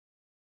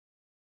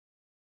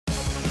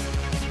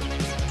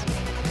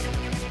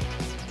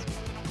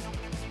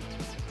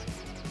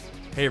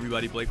Hey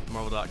everybody, Blake with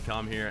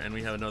Marvel.com here, and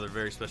we have another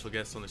very special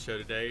guest on the show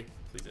today.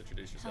 Please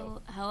introduce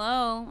yourself.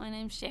 Hello, my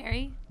name's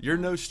Sherri. You're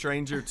no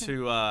stranger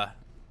to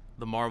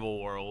the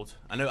Marvel world.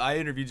 I know I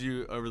interviewed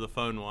you over the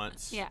phone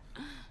once. Yeah.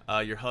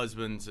 Your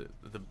husband's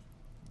the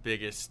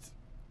biggest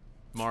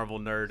Marvel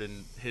nerd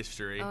in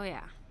history. Oh,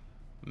 yeah.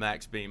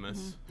 Max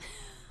Bemis.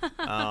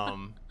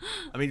 I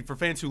mean, for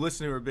fans who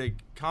listen who are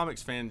big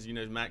comics fans, you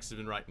know, Max has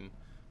been writing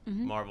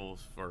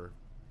Marvels for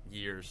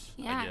years,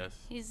 Yeah, I guess.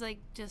 he's like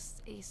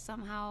he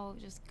somehow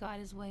just got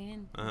his way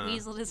in,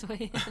 weaseled his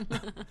way in.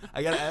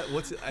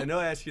 I know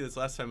I asked you this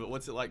last time, but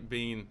what's it like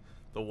being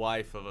the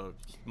wife of a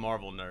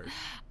Marvel nerd?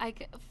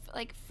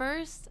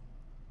 First,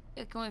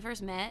 when we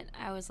first met,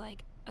 I was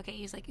like, okay,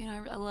 he's like, you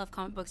know, I love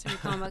comic books, I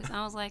read comic books. And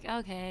I was like,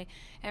 okay,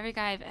 every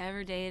guy I've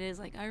ever dated is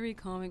like, I read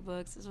comic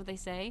books, is what they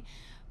say.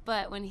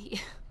 But when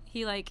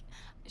he like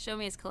showed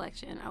me his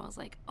collection, I was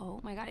like, oh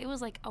my God, it was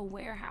like a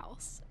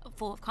warehouse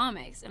full of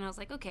comics. And I was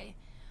like, okay,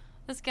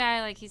 this guy,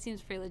 like, he seems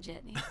pretty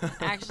legit. He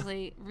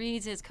actually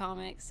reads his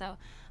comics. So,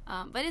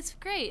 but it's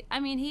great.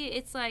 I mean,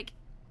 it's like,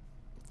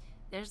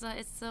 it's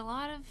a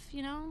lot of,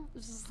 you know,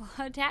 there's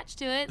a lot attached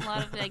to it. A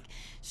lot of, like,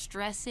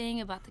 stressing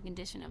about the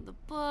condition of the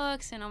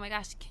books. And, oh, my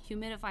gosh,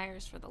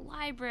 humidifiers for the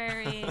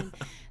library. And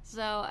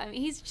so, I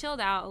mean, he's chilled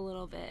out a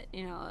little bit,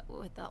 you know,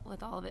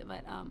 with all of it.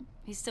 But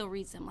he still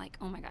reads them, like,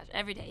 oh, my gosh,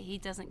 every day. He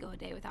doesn't go a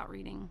day without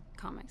reading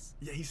comics.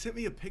 Yeah, he sent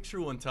me a picture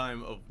one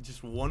time of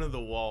just one of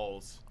the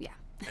walls. Yeah.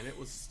 And it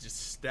was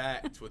just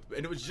stacked with,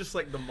 and it was just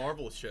like the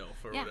Marvel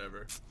shelf or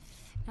whatever.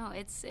 No,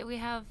 we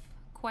have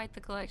quite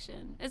the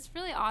collection. It's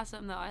really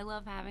awesome, though. I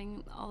love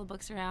having all the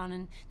books around,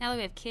 and now that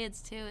we have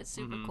kids too, it's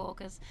super cool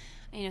because,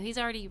 you know, he's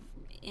already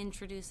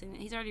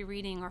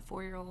reading our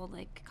 4-year-old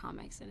like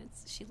comics, and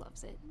she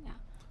loves it. Yeah.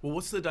 Well,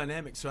 what's the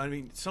dynamic? So I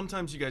mean,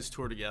 sometimes you guys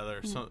tour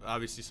together.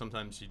 Obviously,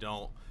 sometimes you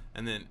don't,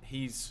 and then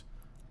he's.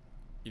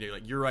 You know,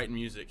 like you're writing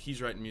music,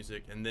 he's writing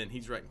music, and then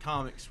he's writing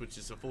comics, which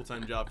is a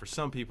full-time job for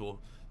some people.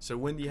 So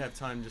when do you have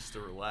time just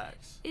to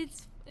relax?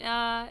 It's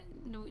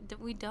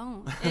we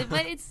don't,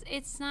 but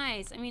it's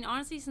nice. I mean,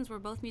 honestly, since we're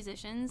both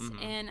musicians,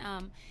 and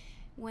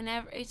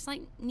whenever it's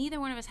like neither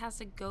one of us has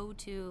to go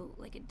to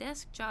like a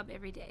desk job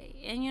every day,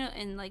 and you know,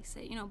 and like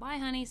say, you know, bye,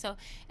 honey. So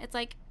it's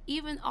like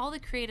even all the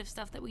creative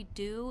stuff that we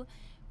do,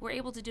 we're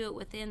able to do it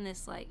within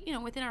this, like, you know,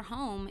 within our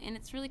home, and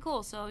it's really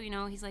cool. So, you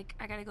know, he's like,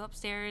 I gotta go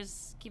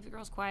upstairs, keep the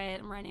girls quiet,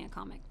 I'm writing a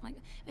comic. I'm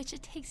like, it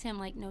just takes him,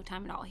 like, no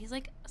time at all. He's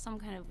like some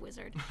kind of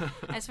wizard.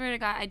 I swear to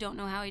God, I don't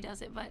know how he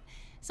does it, but,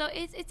 so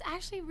it's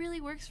actually really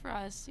works for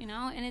us, you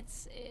know, and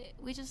it's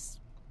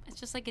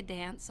just like a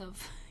dance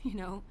of, you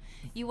know,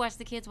 you watch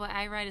the kids while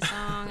I write a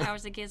song, I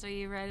watch the kids while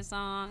you write a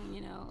song,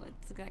 you know,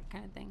 it's that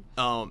kind of thing.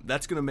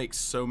 That's gonna make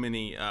so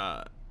many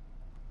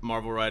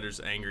Marvel writers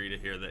angry to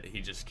hear that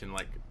he just can,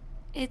 like,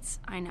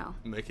 I know.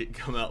 Make it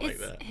come out like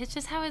that. It's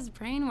just how his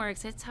brain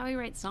works. It's how he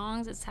writes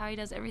songs. It's how he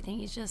does everything.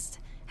 He just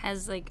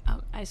has, like,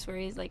 I swear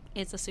he's, like,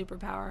 it's a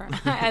superpower.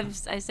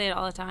 I say it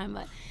all the time,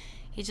 but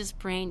his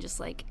brain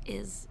just, like,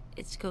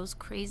 it goes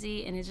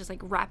crazy, and it's just, like,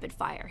 rapid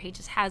fire. He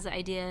just has the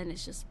idea, and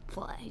it's just,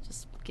 he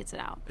just gets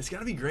it out. It's got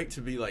to be great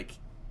to be, like,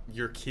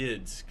 your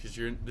kids, because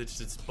you're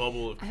this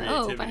bubble of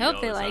creativity. I hope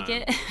they like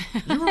it.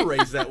 You were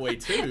raised that way,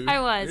 too. I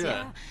was,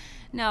 yeah.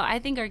 No, I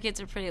think our kids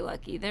are pretty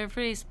lucky. They're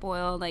pretty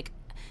spoiled, like,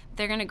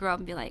 they're going to grow up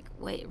and be like,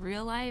 wait,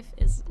 real life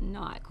is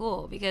not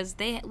cool, because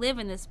they live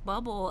in this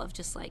bubble of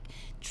just like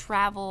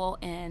travel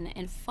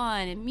and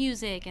fun and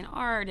music and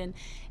art, and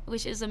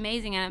which is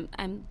amazing. And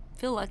I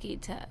feel lucky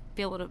to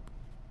be able to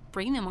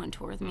bring them on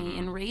tour with me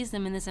and raise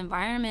them in this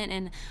environment.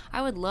 And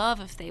I would love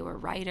if they were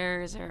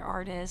writers or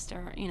artists,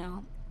 or, you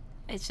know,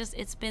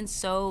 it's been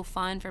so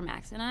fun for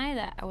Max and I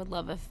that I would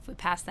love if we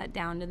passed that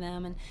down to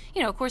them. And,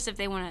 you know, of course, if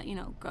they want to, you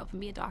know, grow up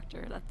and be a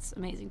doctor, that's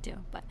amazing too.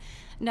 But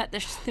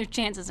their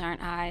chances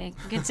aren't high,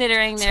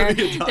 considering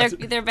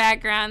their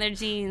background, their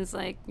genes.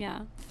 Like,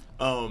 yeah.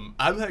 I'm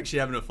actually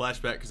having a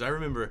flashback because I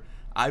remember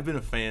I've been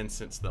a fan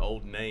since the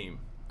old Name.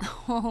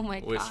 Oh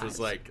my god. Which was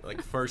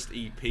like first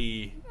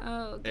EP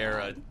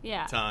era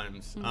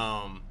times.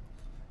 I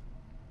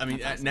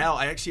mean, awesome. Now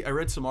I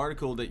read some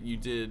article that you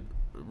did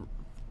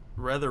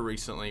rather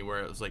recently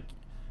where it was like,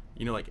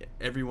 you know, like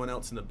everyone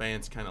else in the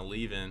band's kind of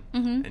leaving,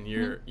 and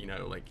you're, you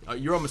know, like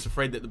you're almost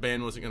afraid that the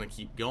band wasn't going to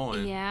keep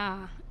going.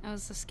 Yeah, it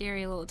was a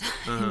scary little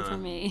time for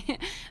me. It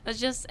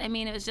was just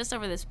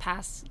over this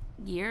past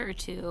year or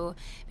two,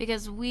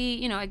 because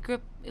you know, I grew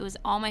up, it was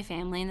all my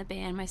family in the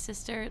band, my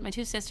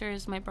two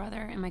sisters, my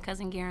brother, and my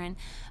cousin Garen,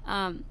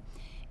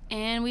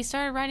 and we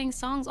started writing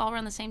songs all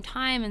around the same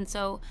time, and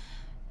so.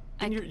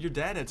 And your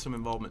dad had some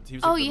involvement. He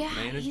was the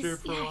manager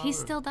for a while? Yeah, he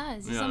still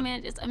does. He's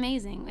it's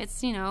amazing.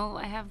 It's, you know,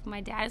 I have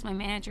my dad as my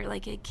manager.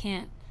 Like, it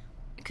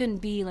couldn't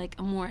be, like,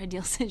 a more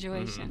ideal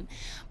situation.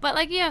 But,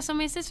 like, yeah, so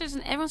my sisters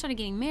and everyone started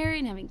getting married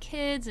and having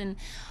kids. And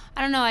I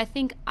don't know, I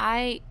think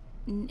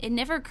it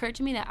never occurred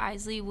to me that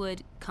Eisley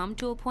would come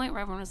to a point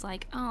where everyone was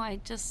like, oh, I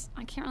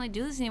can't really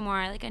do this anymore.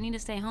 I need to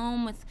stay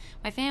home with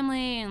my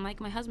family, and, like,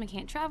 my husband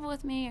can't travel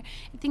with me,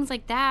 or things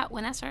like that.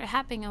 When that started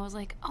happening, I was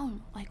like, oh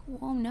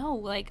no,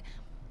 like,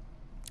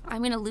 I'm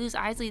going to lose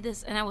Eisley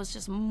this, and I was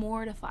just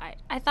mortified.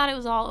 I thought it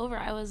was all over.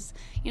 I was,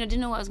 didn't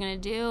know what I was going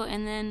to do,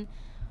 and then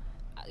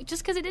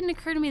just because it didn't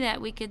occur to me that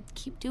we could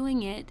keep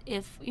doing it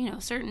if,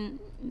 certain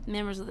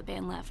members of the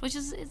band left, which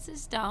is,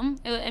 it's dumb.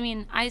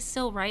 I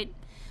still write,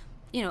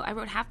 I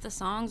wrote half the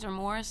songs or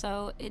more,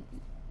 so it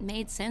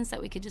made sense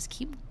that we could just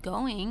keep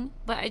going.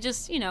 But I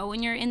just,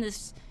 when you're in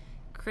this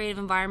creative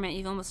environment,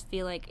 you almost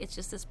feel like it's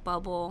just this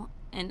bubble,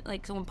 and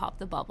like someone popped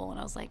the bubble, and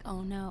I was like,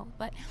 oh no.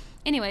 But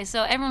anyway,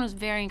 so everyone was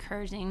very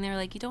encouraging. They were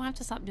like, you don't have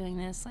to stop doing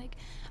this. Like,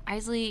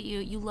 Eisley,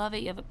 you love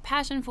it, you have a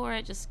passion for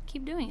it, just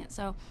keep doing it.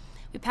 So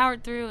we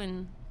powered through,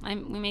 and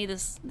we made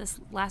this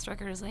last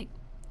record is like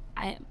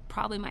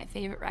probably my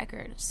favorite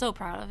record. So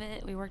proud of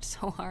it. We worked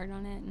so hard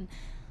on it, and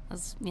it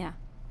was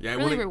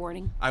really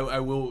rewarding. I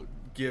will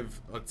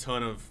give a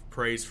ton of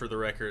praise for the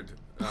record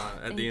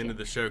at the end of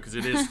the show, because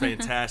it is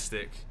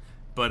fantastic.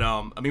 But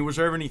was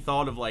there ever any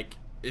thought of, like,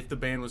 if the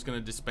band was going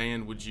to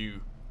disband, would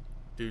you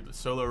do the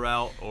solo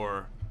route?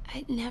 Or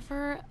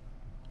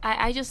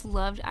I just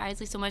loved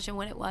Eisley so much and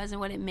what it was and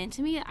what it meant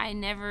to me. It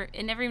never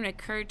even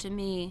occurred to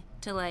me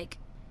to, like,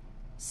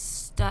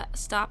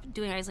 stop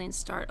doing Eisley and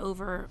start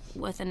over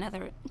with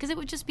another, because it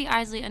would just be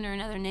Eisley under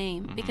another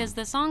name. Mm-hmm. Because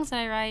the songs that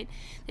I write,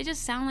 they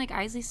just sound like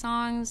Eisley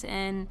songs,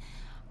 and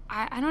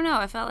I don't know,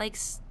 I felt like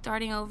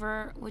starting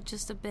over would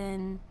just have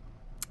been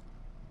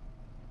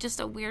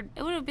it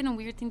would have been a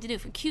weird thing to do,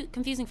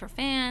 confusing for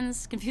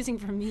fans, confusing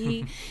for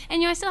me.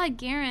 And I still had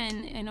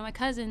Garen, my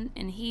cousin,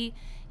 and he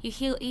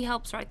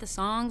helps write the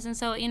songs, and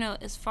so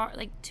as far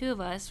like two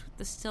of us,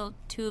 still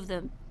two of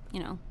the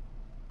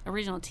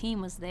original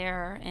team was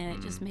there, and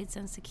it just made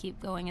sense to keep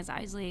going as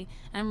Eisley.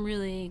 And I'm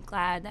really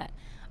glad that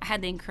I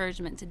had the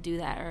encouragement to do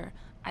that, or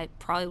I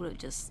probably would have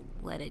just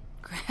let it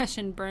crash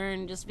and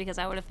burn, just because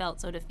I would have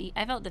felt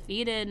I felt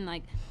defeated, and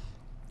like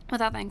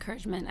without that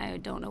encouragement, I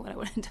don't know what I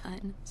would have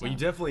done. So. Well, you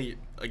definitely,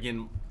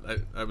 again,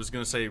 I was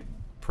going to say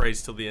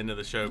praise till the end of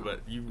the show,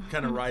 but you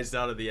kind of rised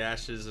out of the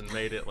ashes and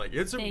made it like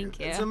it's an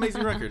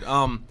amazing record.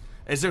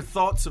 Is there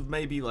thoughts of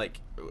maybe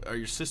like, are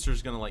your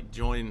sisters going to like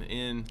join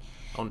in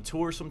on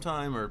tour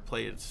sometime or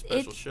play a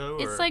special show?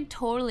 It's like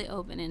totally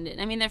open-ended.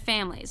 They're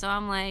family, so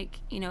I'm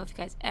like, if you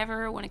guys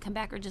ever want to come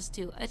back or just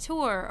do a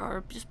tour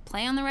or just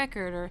play on the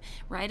record or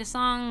write a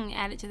song,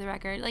 add it to the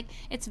record, like,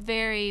 it's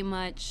very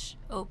much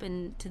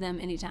open to them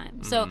anytime.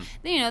 Mm-hmm. So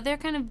they're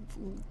kind of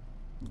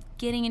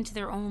getting into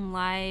their own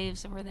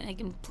lives, or they're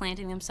like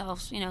planting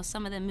themselves.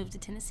 Some of them moved to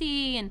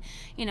Tennessee, and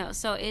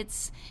so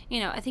it's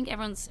I think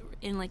everyone's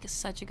in like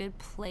such a good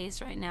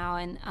place right now.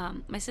 And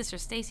my sister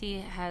Stacy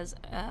has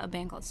a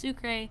band called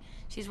Sucre.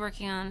 She's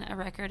working on a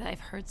record. I've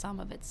heard some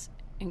of it's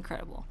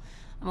incredible.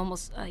 I'm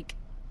almost like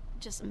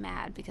just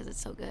mad because it's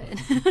so good.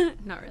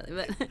 Not really,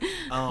 but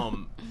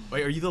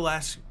wait, are you the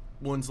last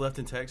ones left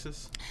in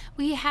Texas?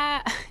 We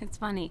have. It's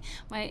funny.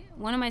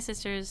 One of my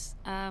sisters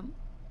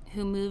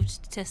who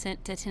moved to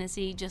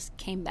Tennessee just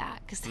came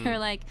back, because they were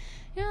like,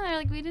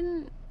 we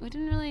didn't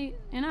really,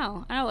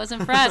 it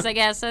wasn't for us, I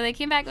guess. So they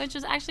came back, which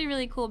was actually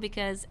really cool,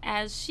 because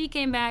as she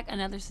came back,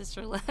 another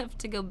sister left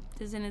to go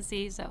to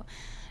Tennessee. So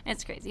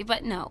it's crazy.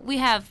 But no,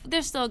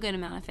 there's still a good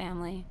amount of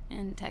family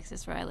in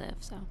Texas where I live.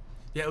 So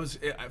yeah,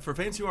 for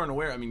fans who aren't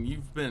aware,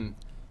 you've been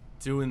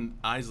doing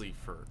Eisley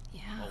for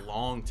a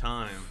long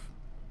time.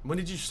 When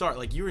did you start?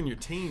 Like, you were in your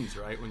teens,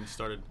 right, when you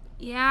started?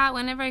 Yeah,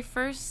 whenever I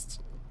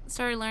first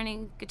started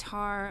learning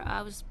guitar,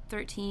 I was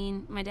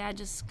 13. My dad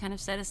just kind of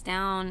set us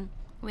down.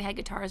 We had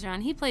guitars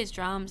around. He plays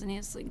drums,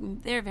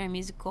 and they're very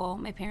musical.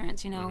 My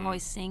parents,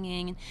 always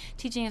singing and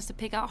teaching us to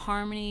pick out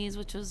harmonies,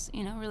 which was,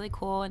 really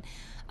cool.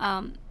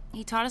 And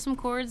he taught us some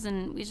chords,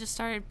 and we just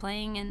started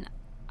playing. And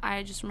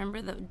I just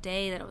remember the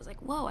day that I was like,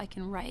 whoa, I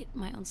can write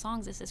my own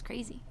songs. This is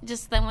crazy.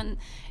 Just then when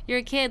you're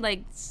a kid,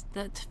 like,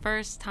 the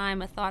first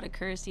time a thought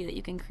occurs to you that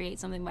you can create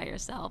something by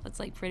yourself, it's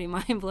like pretty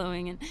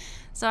mind-blowing. And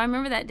so I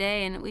remember that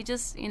day, and we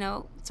just,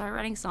 started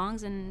writing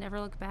songs and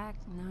never looked back.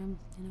 Now I'm,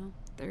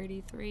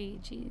 33.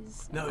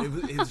 Jeez. So. No,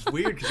 it was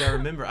weird, because I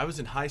remember I was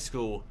in high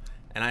school,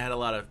 and I had a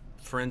lot of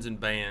friends in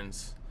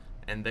bands,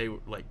 and they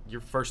like, your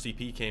first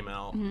EP came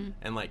out,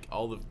 and like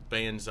all the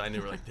bands I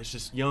knew were like, there's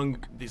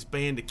this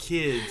band of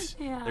kids,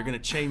 they're gonna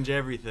change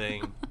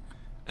everything,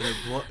 and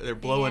they're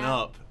blowing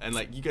up, and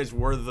like, you guys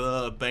were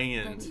the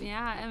band.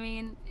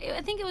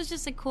 I think it was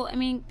just a cool.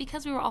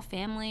 Because we were all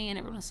family and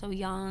everyone was so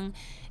young,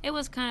 it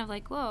was kind of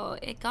like, whoa,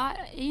 it got,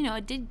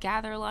 it did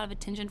gather a lot of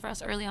attention for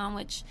us early on,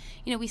 which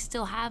we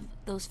still have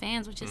those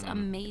fans, which is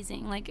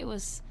amazing. Like, it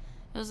was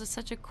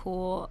such a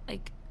cool,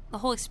 like, the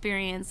whole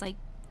experience, like,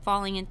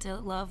 falling into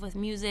love with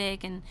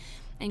music and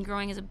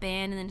growing as a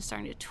band, and then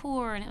starting to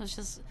tour, and it was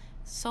just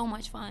so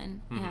much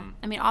fun.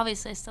 Yeah,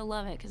 obviously I still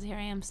love it, because here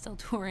I am still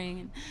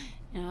touring,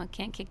 and I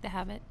can't kick the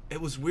habit.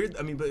 It was weird,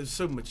 but it was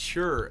so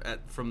mature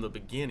from the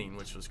beginning,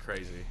 which was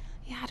crazy.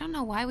 Yeah, I don't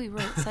know why we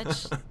wrote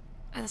such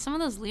some of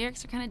those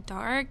lyrics are kind of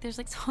dark. There's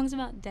like songs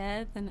about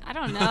death, and I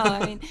don't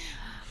know.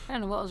 I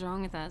don't know what was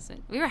wrong with us.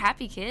 We were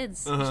happy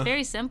kids. It was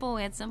very simple.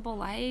 We had simple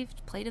life,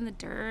 played in the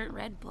dirt,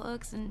 read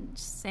books, and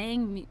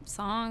sang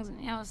songs. And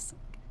it was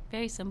a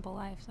very simple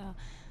life. So,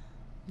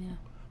 yeah.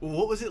 Well,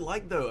 what was it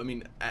like, though? I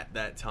mean, at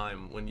that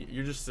time, when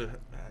you're just a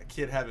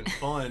kid having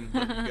fun,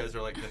 but you guys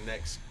are like the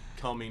next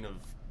coming of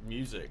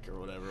music or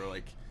whatever.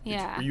 Like,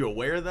 were you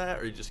aware of that,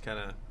 or you just kind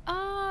of?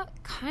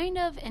 Kind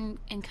of and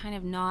kind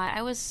of not.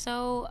 I was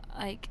so,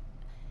 like,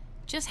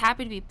 just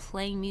happy to be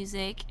playing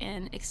music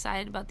and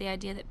excited about the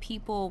idea that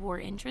people were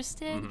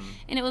interested. Mm-hmm.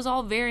 And it was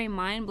all very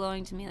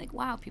mind-blowing to me. Like,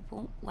 wow,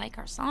 people like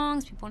our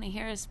songs. People want to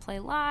hear us play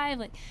live.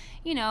 Like,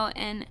 you know,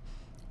 and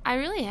I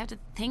really have to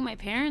thank my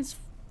parents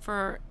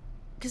for...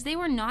 because they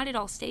were not at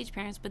all stage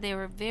parents, but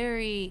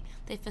they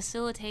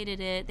facilitated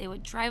it. They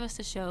would drive us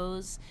to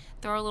shows,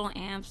 throw our little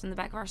amps in the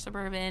back of our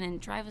Suburban, and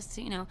drive us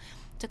to,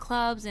 to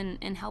clubs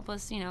and help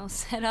us,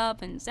 set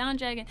up and sound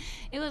check. And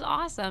it was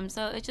awesome.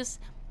 So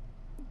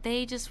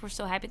they just were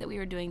so happy that we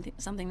were doing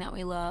something that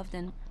we loved.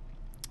 And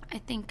I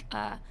think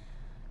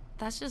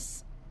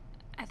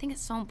I think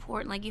it's so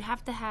important. Like, you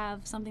have to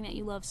have something that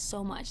you love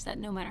so much that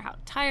no matter how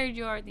tired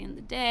you are at the end of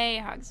the day,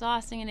 how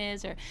exhausting it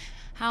is, or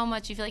how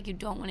much you feel like you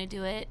don't want to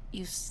do it,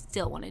 you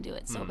still want to do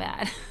it so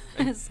bad.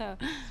 So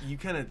you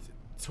kind of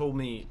told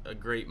me a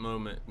great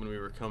moment when we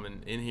were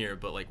coming in here,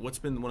 but like, what's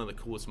been one of the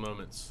coolest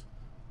moments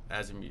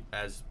as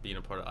being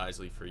a part of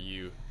Eisley for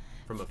you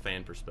from a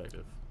fan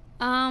perspective?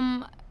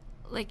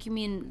 Like, you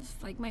mean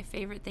like my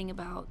favorite thing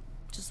about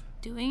just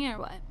doing it, or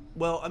what?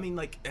 Well, I mean,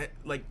 like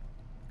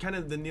kind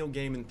of the Neil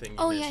Gaiman thing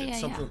you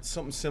mentioned,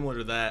 something similar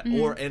to that,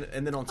 mm-hmm. or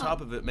and then on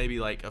top of it, maybe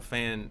like a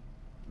fan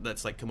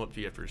that's like come up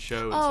to you after a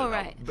show and said,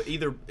 right. But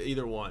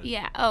either one.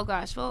 Yeah. Oh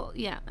gosh. Well,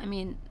 yeah. I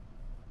mean,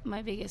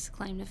 my biggest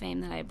claim to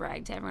fame that I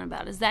brag to everyone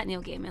about is that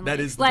Neil Gaiman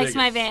likes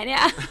my band.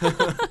 Yeah.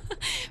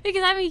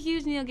 Because I'm a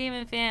huge Neil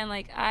Gaiman fan.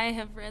 Like, I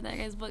have read that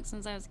guy's book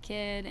since I was a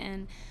kid,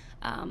 and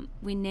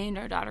we named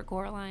our daughter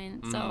Coraline.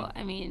 Mm-hmm. So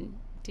I mean,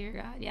 dear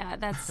God, yeah,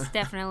 that's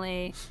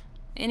definitely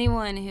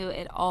anyone who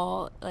at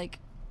all like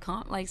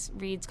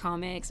reads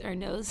comics or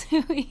knows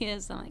who he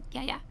is. I'm like,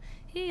 yeah,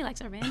 he likes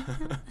our band.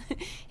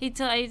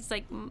 It's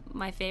like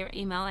my favorite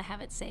email. I have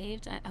it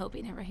saved. I hope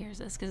he never hears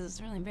this because it's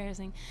really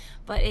embarrassing.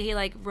 But he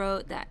like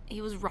wrote that he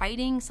was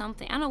writing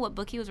something. I don't know what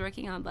book he was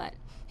working on, but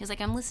he was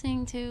like, I'm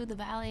listening to the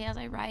Valley as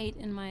I write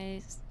in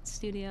my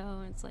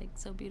studio, and it's like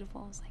so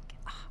beautiful. It's like,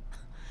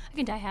 I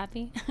can die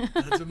happy.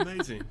 That's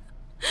amazing.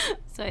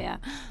 So yeah.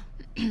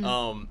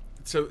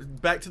 So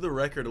back to the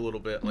record a little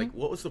bit. Mm-hmm. Like,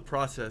 what was the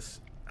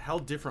process? How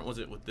different was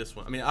it with this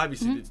one? I mean,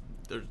 obviously,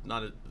 mm-hmm. There's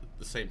not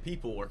the same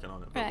people working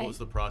on it, but What was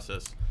the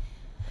process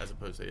as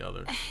opposed to the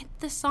other?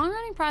 The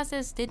songwriting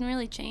process didn't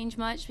really change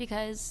much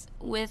because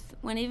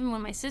even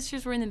when my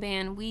sisters were in the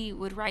band, we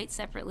would write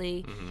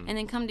separately, mm-hmm. and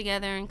then come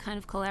together and kind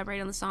of collaborate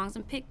on the songs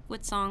and pick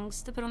what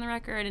songs to put on the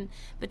record and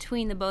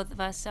between the both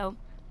of us. So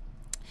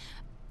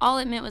all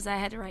it meant was I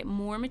had to write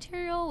more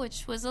material,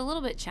 which was a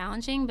little bit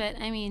challenging, but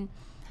I mean,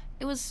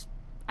 it was...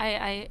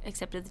 I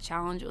accepted the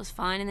challenge. It was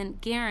fun. And then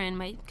Garen,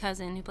 my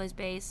cousin who plays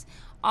bass,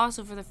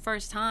 also for the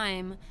first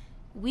time,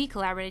 we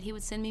collaborated. He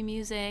would send me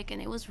music, and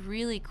it was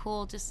really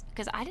cool just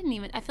because I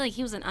feel like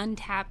he was an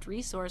untapped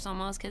resource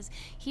almost, because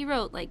he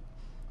wrote like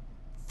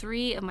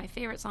 3 of my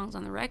favorite songs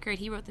on the record.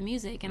 He wrote the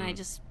music, and I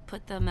just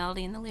put the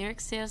melody and the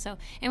lyrics too. So,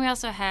 and we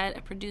also had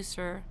a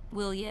producer,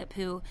 Will Yip,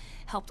 who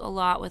helped a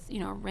lot with,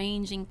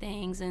 arranging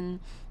things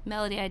and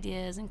melody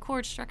ideas and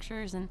chord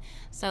structures. And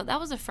so that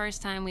was the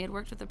first time we had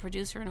worked with a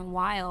producer in a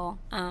while.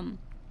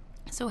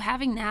 So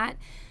having that,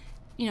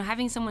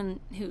 having someone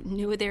who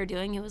knew what they were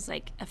doing, it was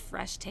like a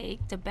fresh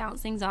take to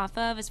bounce things off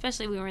of,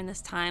 especially we were in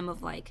this time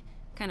of like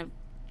kind of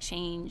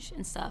change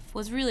and stuff,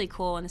 was really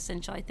cool and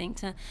essential, I think,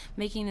 to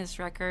making this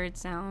record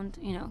sound,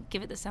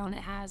 give it the sound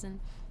it has. And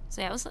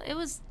so yeah, it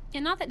was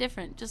not that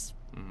different, just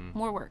mm-hmm.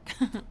 more work.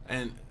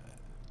 And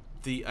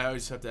I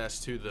always have to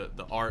ask too,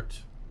 the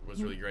art was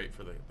mm-hmm. really great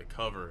for the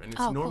cover, and it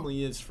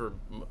normally is for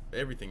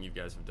everything you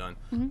guys have done.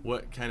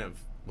 Mm-hmm.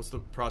 What's the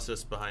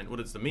process behind, what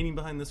is the meaning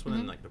behind this one, mm-hmm.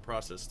 and like the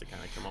process to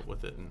kind of come up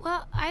with it?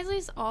 Well,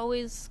 Eisley's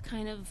always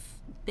kind of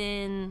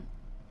been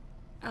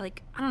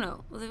like, I don't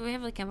know, we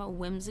have like kind of a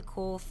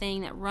whimsical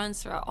thing that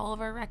runs throughout all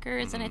of our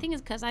records, mm-hmm. and I think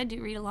it's because I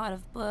do read a lot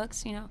of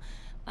books,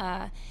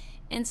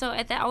 and so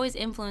that always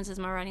influences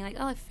my writing,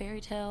 like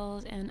fairy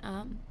tales and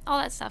all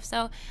that stuff.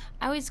 So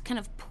I always kind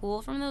of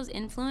pull from those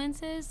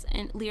influences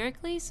and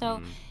lyrically. So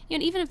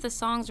mm-hmm. Even if the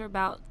songs are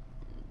about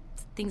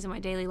things in my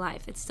daily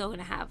life, it's still going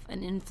to have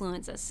an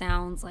influence that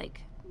sounds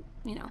like,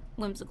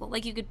 whimsical.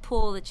 Like you could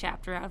pull the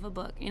chapter out of a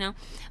book,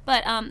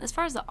 But as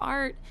far as the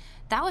art,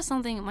 that was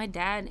something my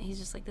dad, he's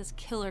just like this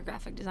killer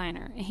graphic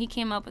designer, and he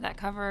came up with that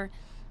cover,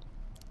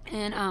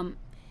 and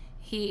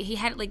he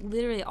had it like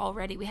literally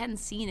already. We hadn't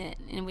seen it,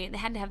 and they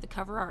had to have the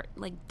cover art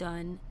like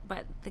done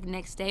but the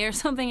next day or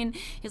something, and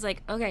he's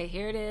like, okay,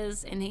 here it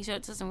is, and he showed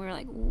it to us, and we were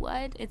like,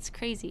 what? It's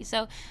crazy.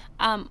 So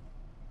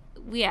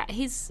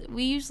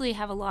we usually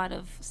have a lot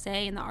of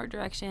say in the art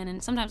direction,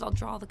 and sometimes I'll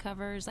draw the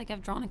covers. Like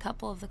I've drawn a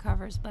couple of the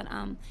covers, but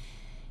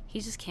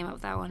he just came up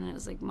with that one, and it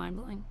was like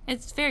mind-blowing.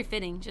 It's very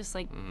fitting, just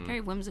like mm-hmm.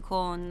 very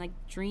whimsical and like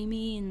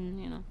dreamy,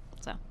 and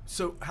so.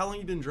 So how long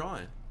you been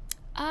drawing?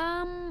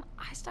 I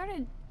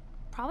started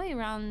probably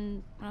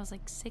around when I was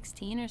like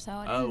 16 or so.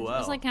 Oh, wow. I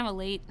was like kind of a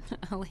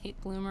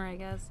late bloomer, I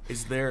guess.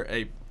 Is there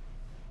a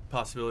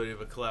possibility of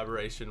a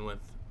collaboration with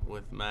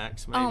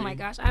Max, maybe? Oh my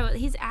gosh,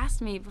 he's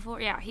asked me before.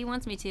 Yeah, he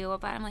wants me to,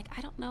 but I'm like,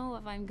 I don't know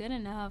if I'm good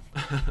enough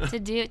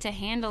to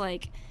handle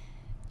like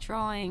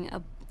drawing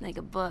a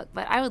book,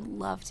 but I would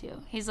love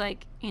to. He's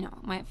like,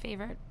 my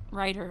favorite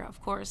writer,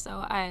 of course,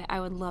 so I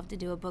would love to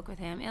do a book with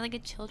him, and like a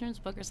children's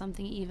book or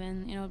something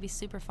even. It'd be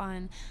super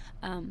fun.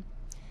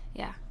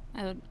 Yeah,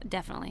 I would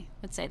definitely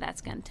say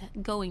that's going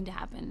to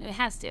happen. It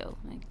has to.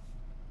 Like,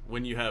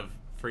 when you have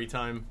free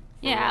time.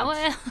 Yeah,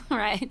 well,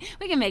 right.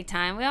 We can make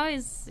time.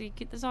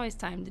 There's always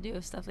time to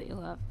do stuff that you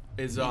love.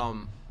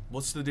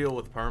 What's the deal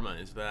with Perma?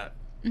 Is that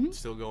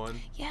still going?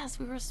 Yes,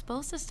 we were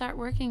supposed to start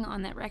working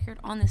on that record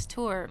on this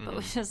tour, but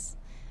we just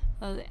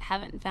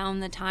haven't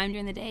found the time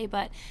during the day.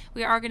 But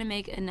we are going to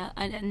make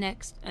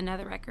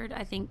another record.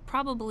 I think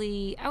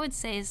probably, I would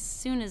say, as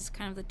soon as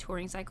kind of the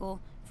touring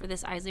cycle for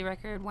this Eisley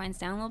record winds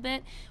down a little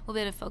bit, we'll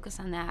be able to focus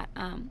on that.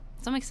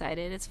 So I'm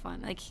excited. It's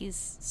fun. Like,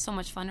 he's so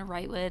much fun to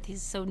write with.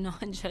 He's so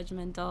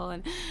non-judgmental,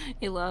 and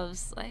he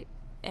loves like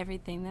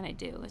everything that I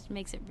do, which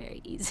makes it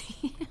very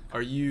easy.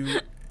 Are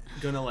you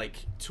gonna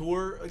like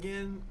tour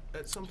again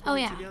at some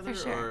point together? For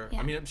sure. Or yeah.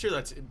 I mean, I'm sure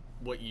that's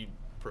what you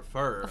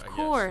prefer. Of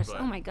course. Guess,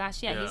 oh my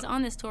gosh, yeah. He's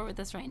on this tour with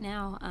us right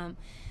now.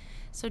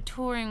 So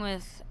touring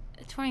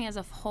as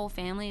a whole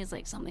family is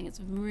like something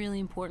that's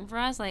really important for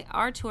us. Like,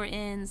 our tour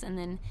ends, and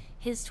then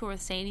his tour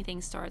with Say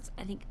Anything starts,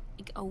 I think,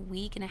 like a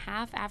week and a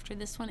half after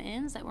this one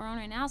ends that we're on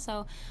right now. So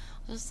I'll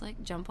just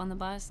like jump on the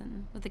bus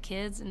and with the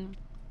kids, and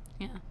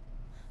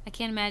I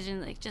can't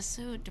imagine, like, just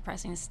so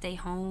depressing to stay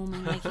home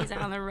and like he's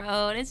out on the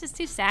road. It's just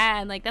too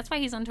sad. Like, that's why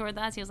he's on tour with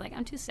us. He was like,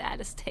 I'm too sad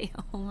to stay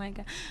home. Like,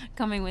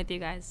 coming with you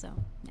guys. So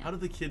how do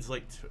the kids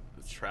like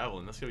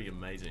traveling? That's gonna be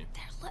amazing.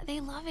 They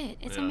love it.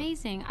 It's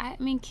amazing. I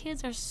mean,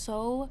 kids are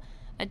so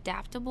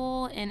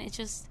adaptable, and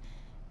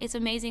it's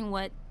amazing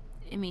what,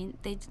 I mean,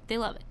 they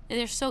love it.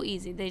 They're so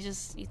easy.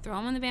 You throw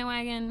them on the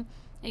bandwagon.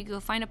 You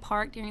go find a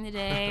park during the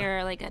day,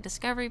 or like a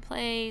discovery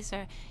place,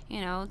 or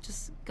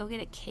just go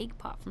get a cake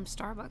pop from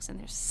Starbucks, and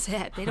they're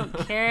set. They don't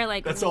care.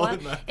 Like, that's all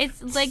that matters.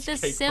 It's like the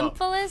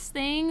simplest pop.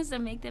 Things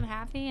that make them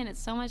happy, and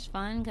it's so much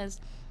fun because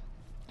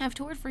I've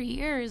toured for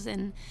years,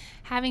 and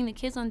having the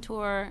kids on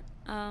tour,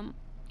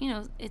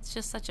 it's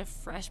just such a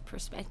fresh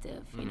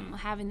perspective.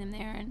 Having them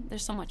there, and they're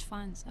so much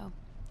fun. So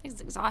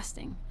it's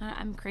exhausting.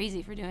 I'm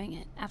crazy for doing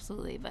it,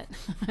 absolutely, but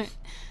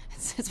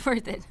it's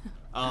worth it.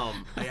 I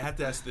have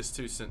to ask this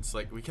too, since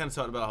like we kind of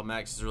talked about how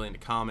Max is really into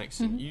comics,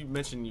 and you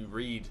mentioned you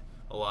read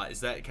a lot.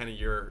 Is that kind of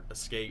your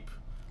escape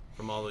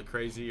from all the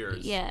crazy? Or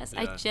yes,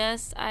 I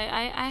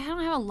don't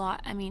have a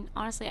lot. I mean,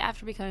 honestly,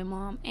 after becoming a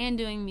mom and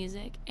doing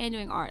music and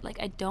doing art, like,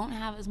 I don't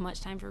have as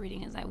much time for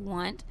reading as I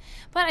want,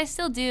 but I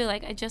still do.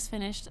 Like, I just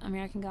finished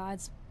American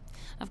Gods,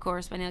 of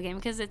course, by Neil Gaiman,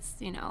 because it's,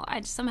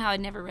 I'd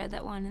never read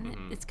that one,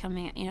 and it's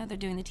coming, they're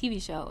doing the TV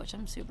show, which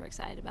I'm super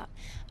excited about.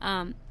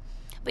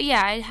 But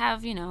yeah, I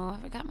have,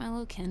 I've got my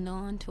little Kindle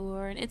on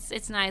tour, and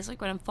it's nice.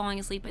 Like, when I'm falling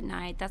asleep at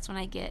night, that's when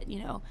I get,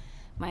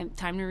 my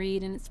time to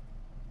read, and it's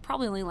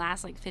probably only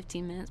lasts like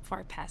 15 minutes before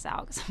I pass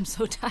out because I'm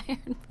so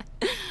tired.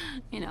 But,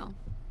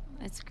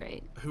 it's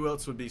great. Who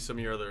else would be some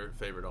of your other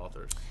favorite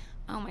authors?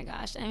 Oh my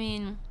gosh, I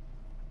mean,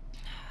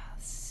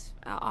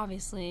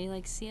 obviously,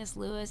 like C.S.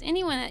 Lewis,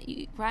 anyone that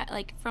you write,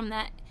 like, from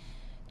that,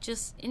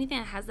 just anything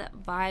that has that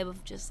vibe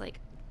of just like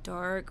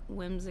dark,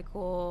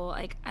 whimsical,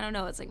 like, I don't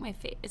know, it's like my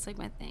it's like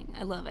my thing.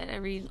 I love it. I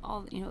read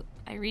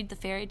I read the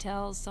fairy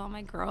tales to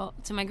my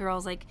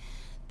girls, like,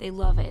 they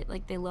love it.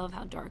 Like, they love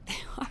how dark they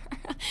are.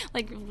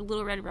 Like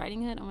Little Red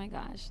Riding Hood, oh my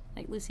gosh,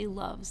 like, Lucy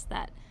loves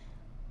that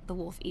the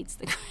wolf eats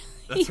the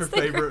that's her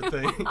favorite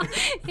thing.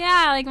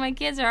 Yeah, like, my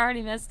kids are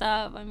already messed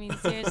up. I mean,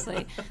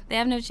 seriously, they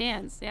have no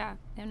chance. Yeah,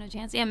 they have no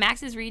chance. Yeah,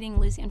 Max is reading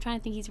Lucy. I'm trying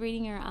to think. He's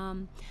reading her. I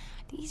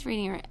think he's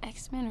reading her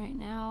X-Men right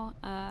now.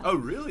 Oh,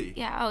 really?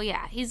 Yeah. Oh,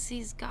 yeah.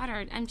 He's got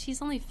her. And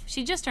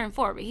she just turned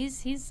 4, but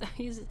he's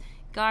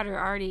got her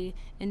already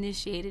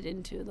initiated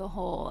into the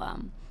whole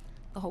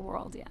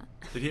world. Yeah.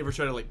 Did he ever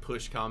try to like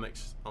push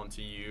comics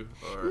onto you?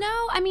 Or?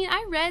 No, I mean,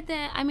 I read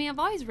them. I mean, I've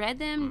always read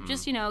them,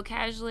 just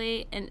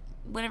casually. And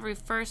whenever we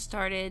first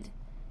started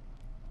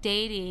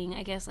dating,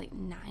 I guess like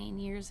 9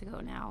 years ago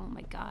now. Oh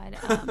my God.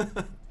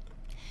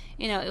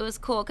 It was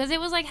cool because it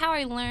was like how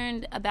I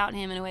learned about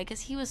him in a way,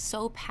 because he was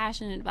so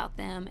passionate about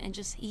them, and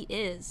just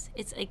it's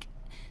like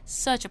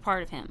such a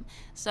part of him.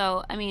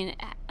 So I mean,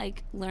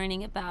 like,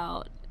 learning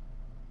about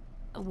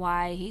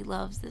why he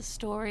loves this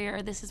story,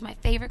 or this is my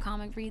favorite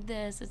comic, read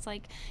this. It's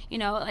like,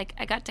 like,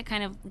 I got to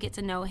kind of get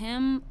to know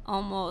him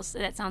almost.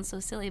 That sounds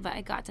so silly, but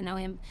I got to know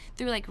him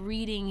through like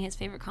reading his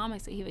favorite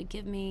comics that he would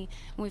give me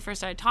when we first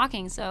started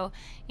talking. So,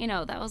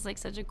 that was like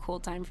such a cool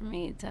time for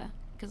me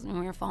because when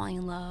we were falling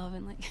in love,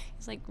 and like,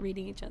 it's like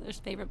reading each other's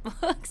favorite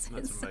books.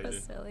 That's it's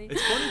amazing. So silly.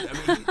 It's funny.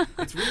 I mean,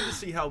 it's weird to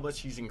see how much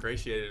he's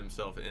ingratiated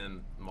himself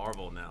in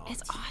Marvel now.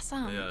 It's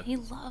awesome. Yeah. He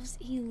loves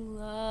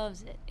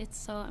it. It's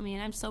so. I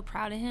mean, I'm so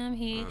proud of him.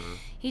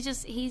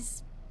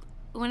 He's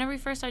whenever we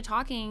first started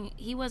talking,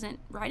 he wasn't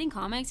writing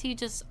comics. He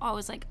just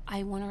always like,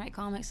 I want to write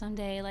comics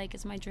someday. Like,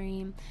 it's my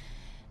dream.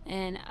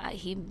 And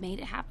he made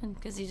it happen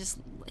because that's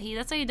what he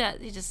does.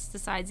 He just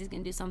decides he's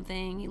going to do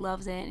something. He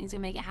loves it, and he's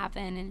going to make it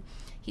happen. And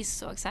he's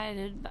so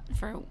excited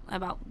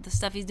about the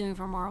stuff he's doing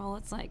for Marvel.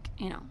 It's like,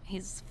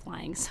 he's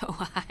flying so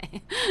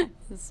high.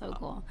 It's so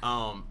cool.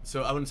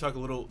 So I want to talk a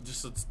little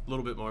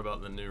bit more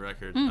about the new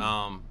record.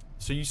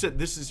 So you said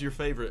this is your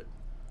favorite.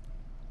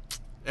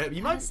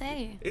 You might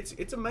say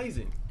it's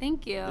amazing.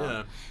 Thank you.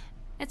 Yeah.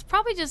 It's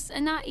probably just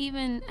not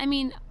even. I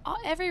mean,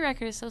 every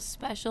record is so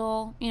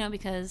special,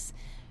 because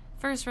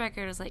first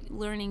record was like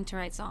learning to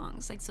write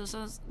songs. Like so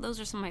those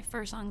are some of my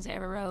first songs I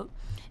ever wrote.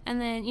 And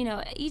then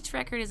each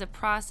record is a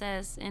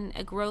process and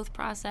a growth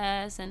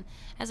process, and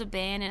as a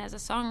band and as a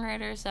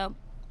songwriter. So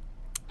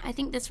I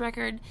think this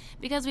record,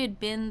 because we had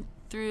been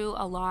through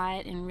a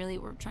lot and really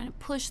were trying to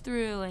push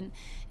through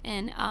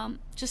and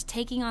just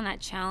taking on that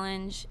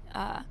challenge.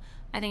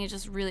 I think it's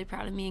just really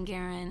proud of me and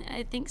Garen.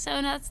 I think so,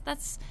 and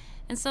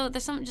and so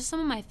there's some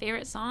of my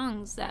favorite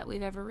songs that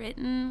we've ever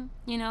written,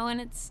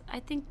 and I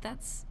think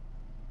that's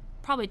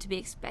probably to be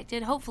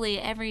expected. Hopefully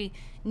every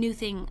new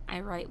thing I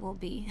write will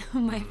be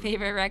my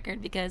favorite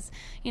record, because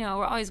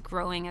we're always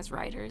growing as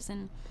writers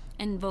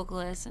and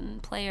vocalists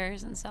and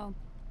players, and so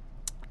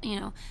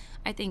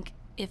I think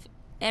if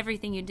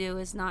everything you do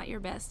is not your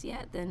best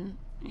yet, then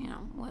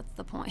what's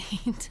the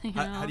point?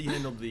 How do you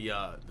handle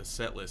the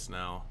set list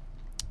now?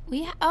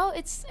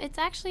 It's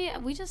actually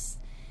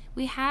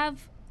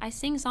I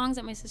sing songs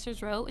that my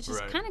sisters wrote, which is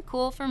kind of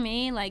cool for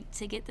me, like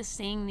to get to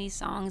sing these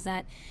songs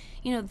that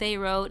they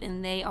wrote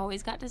and they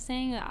always got to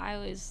sing, that I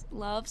always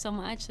love so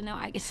much, and now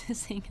I get to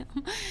sing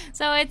them.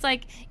 So it's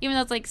like, even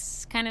though it's like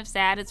kind of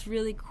sad, it's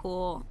really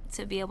cool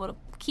to be able to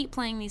keep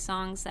playing these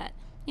songs that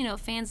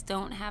fans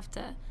don't have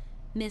to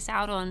miss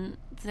out on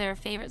their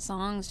favorite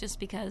songs just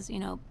because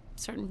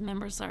certain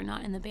members are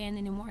not in the band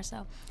anymore.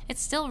 So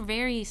it's still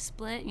very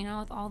split,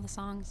 with all the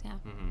songs. Yeah.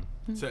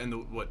 Mm-hmm. So and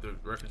the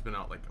record's been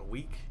out like a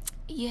week.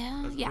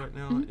 Yeah. Right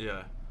now. Mm-hmm.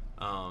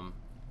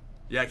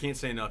 Yeah. I can't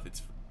say enough.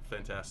 It's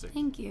fantastic.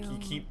 Thank you. You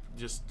keep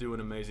just doing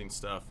amazing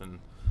stuff, and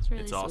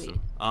really it's awesome.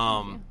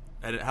 Sweet.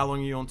 And how long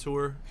are you on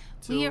tour?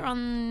 We are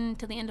on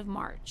till the end of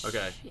March.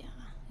 Okay. Yeah.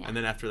 And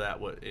then after that,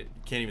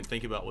 can't even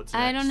think about what's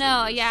next. I don't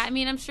know. Yeah, I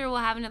mean, I'm sure we'll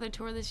have another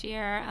tour this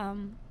year.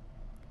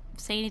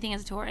 Say Anything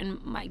as a tour,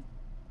 and my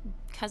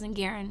cousin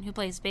Garen, who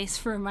plays bass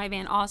for my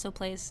band, also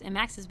plays in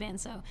Max's band.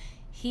 So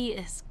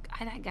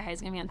that guy is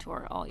gonna be on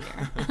tour all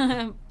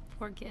year.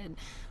 Poor kid.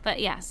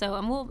 But yeah,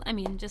 so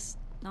just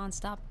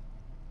nonstop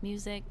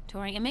music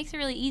touring. It makes it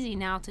really easy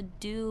now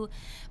to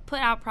put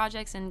out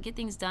projects and get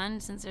things done,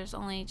 since there's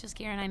only just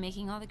Garen and I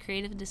making all the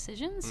creative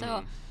decisions.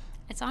 So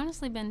it's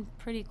honestly been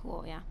pretty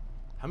cool. Yeah.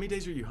 How many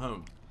days are you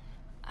home?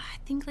 I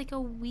think like a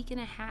week and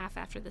a half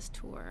after this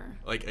tour.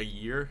 Like a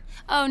year?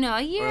 Oh, no,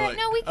 a year.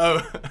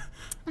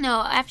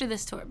 No, after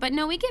this tour. But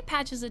no, we get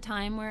patches of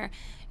time where,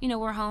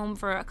 we're home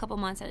for a couple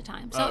months at a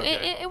time. So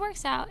it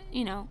works out,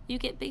 you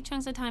get big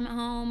chunks of time at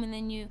home, and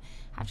then you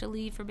have to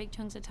leave for big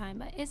chunks of time.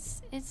 But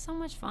it's so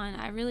much fun.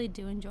 I really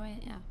do enjoy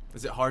it, yeah.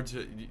 Is it hard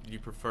you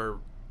prefer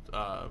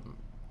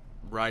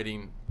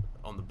writing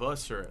on the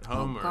bus or at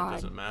home, or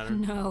does it matter?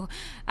 No,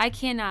 I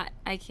cannot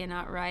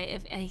write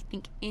if I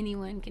think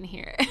anyone can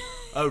hear it.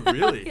 Oh,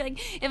 really?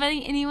 Like, if I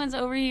think anyone's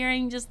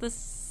overhearing just the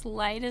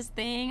slightest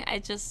thing,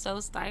 it's just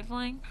so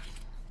stifling.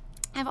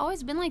 I've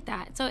always been like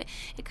that. So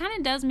it kind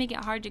of does make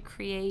it hard to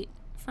create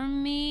for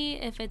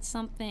me if it's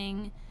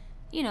something,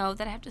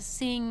 that I have to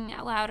sing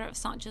out loud, or if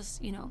it's not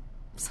just,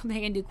 something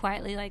I can do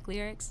quietly, like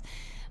lyrics.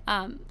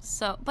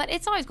 But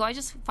it's always cool. I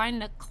just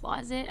find a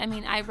closet. I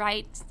mean, I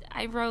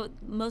wrote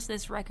most of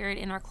this record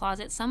in our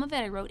closet. Some of it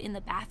I wrote in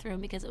the bathroom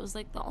because it was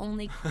like the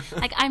only,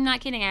 like, I'm not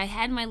kidding. I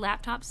had my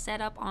laptop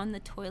set up on the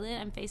toilet.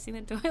 I'm facing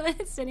the toilet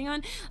it's sitting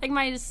on, like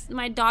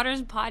my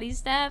daughter's potty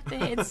step.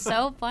 It's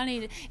so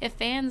funny. If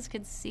fans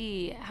could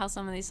see how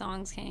some of these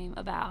songs came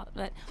about,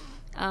 but,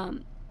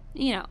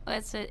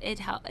 it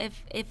helps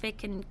if it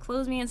can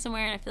close me in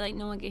somewhere and I feel like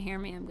no one can hear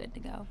me, I'm good to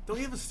go. Don't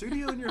you have a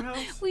studio in your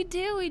house? We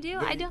do.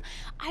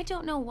 I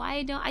don't know why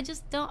I don't. I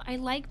just don't. I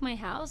like my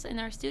house, and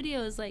our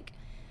studio is like,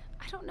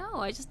 I don't know.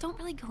 I just don't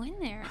really go in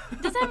there.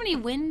 It doesn't have any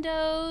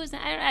windows.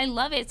 I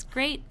love it. It's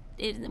great.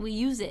 We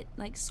use it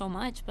like so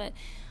much, but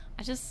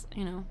I just,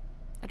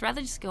 I'd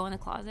rather just go in the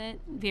closet,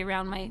 be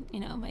around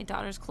my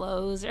daughter's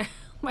clothes or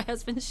my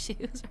husband's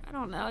shoes. Or I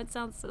don't know. It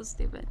sounds so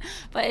stupid,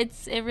 but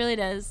it really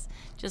does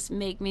just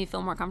make me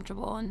feel more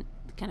comfortable and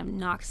kind of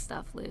knock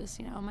stuff loose,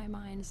 in my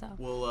mind. So.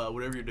 Well,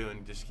 whatever you're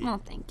doing, just keep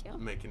thank you.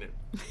 Making it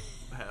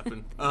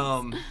happen.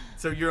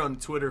 So you're on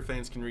Twitter.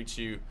 Fans can reach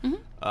you. Mm-hmm.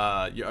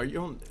 Are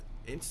you on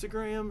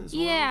Instagram as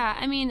well? Yeah,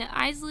 I mean,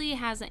 Eisley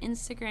has an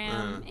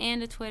Instagram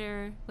and a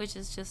Twitter, which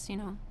is just,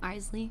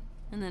 Eisley.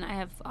 And then I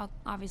have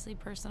obviously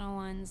personal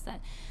ones that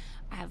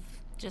I have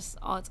it's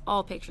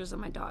all pictures of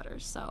my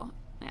daughters. So,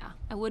 yeah,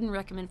 I wouldn't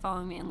recommend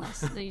following me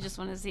unless you just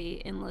want to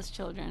see endless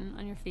children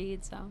on your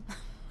feed. So.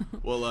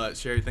 Well,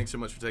 Sherri, thanks so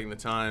much for taking the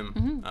time.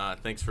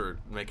 Mm-hmm. Thanks for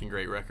making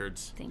great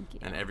records. Thank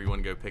you. And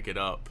everyone go pick it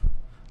up.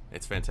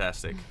 It's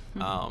fantastic.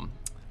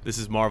 This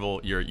is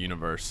Marvel, you're at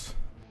Universe.